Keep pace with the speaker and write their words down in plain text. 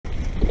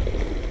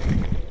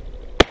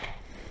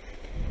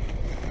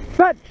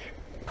Fetch!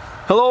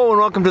 Hello and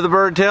welcome to the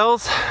Bird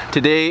Tales.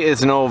 Today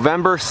is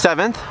November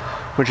 7th,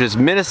 which is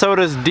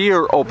Minnesota's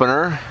deer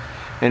opener,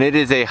 and it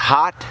is a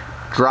hot,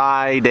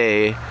 dry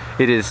day.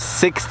 It is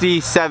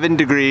 67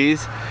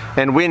 degrees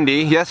and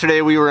windy.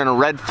 Yesterday we were in a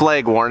red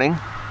flag warning.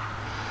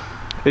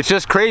 It's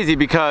just crazy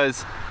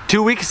because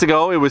 2 weeks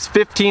ago it was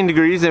 15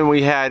 degrees and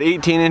we had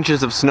 18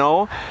 inches of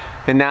snow,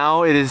 and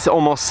now it is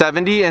almost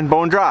 70 and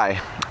bone dry.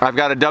 I've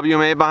got a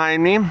WMA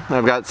behind me,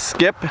 I've got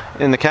Skip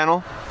in the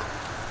kennel,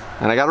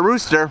 and I got a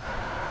rooster.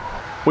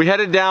 We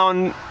headed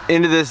down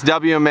into this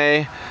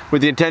WMA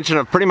with the intention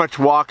of pretty much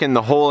walking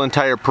the whole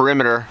entire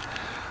perimeter.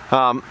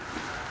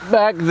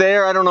 Back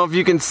there, I don't know if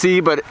you can see,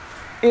 but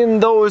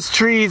in those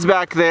trees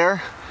back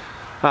there,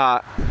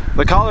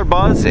 the collar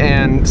buzzed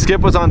and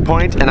Skip was on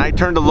point, and I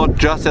turned to look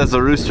just as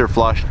the rooster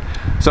flushed.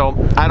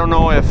 So I don't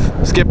know if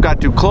Skip got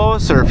too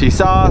close or if he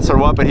saw us or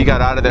what, but he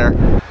got out of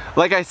there.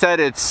 Like I said,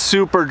 it's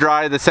super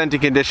dry. The scenting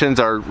conditions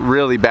are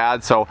really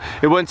bad, so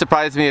it wouldn't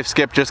surprise me if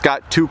Skip just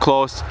got too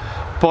close,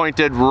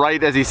 pointed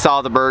right as he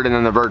saw the bird, and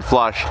then the bird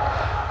flushed.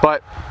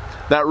 But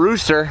that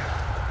rooster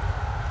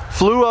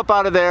flew up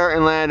out of there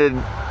and landed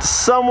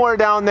somewhere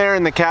down there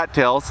in the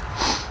cattails.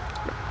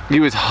 He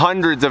was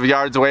hundreds of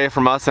yards away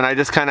from us, and I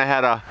just kind of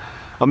had a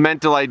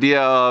mental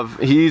idea of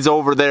he's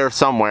over there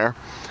somewhere.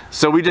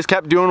 So we just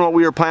kept doing what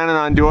we were planning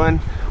on doing,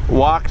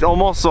 walked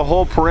almost the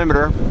whole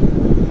perimeter,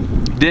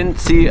 didn't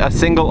see a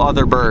single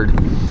other bird.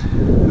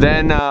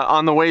 Then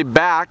on the way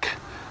back,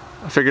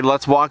 I figured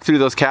let's walk through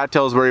those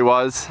cattails where he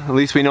was. At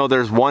least we know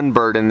there's one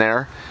bird in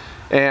there.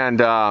 And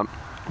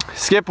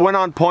Skip went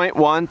on point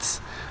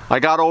once. I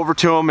got over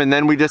to him, and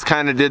then we just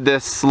kind of did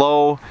this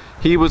slow.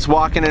 He was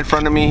walking in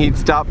front of me, he'd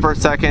stop for a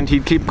second,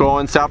 he'd keep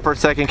going, stop for a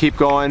second, keep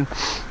going.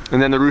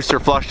 And then the rooster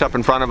flushed up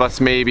in front of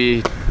us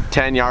maybe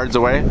 10 yards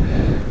away.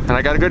 And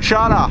I got a good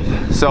shot off.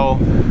 So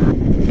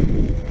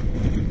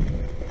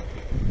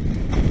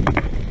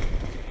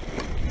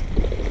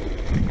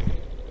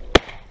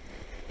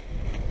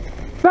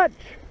fetch!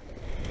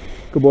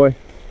 Good boy.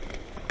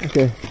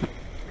 Okay,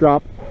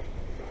 drop.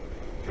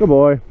 Good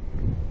boy.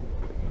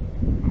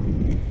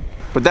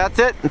 But that's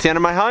it. It's the end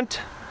of my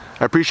hunt.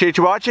 I appreciate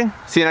you watching.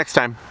 See you next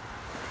time.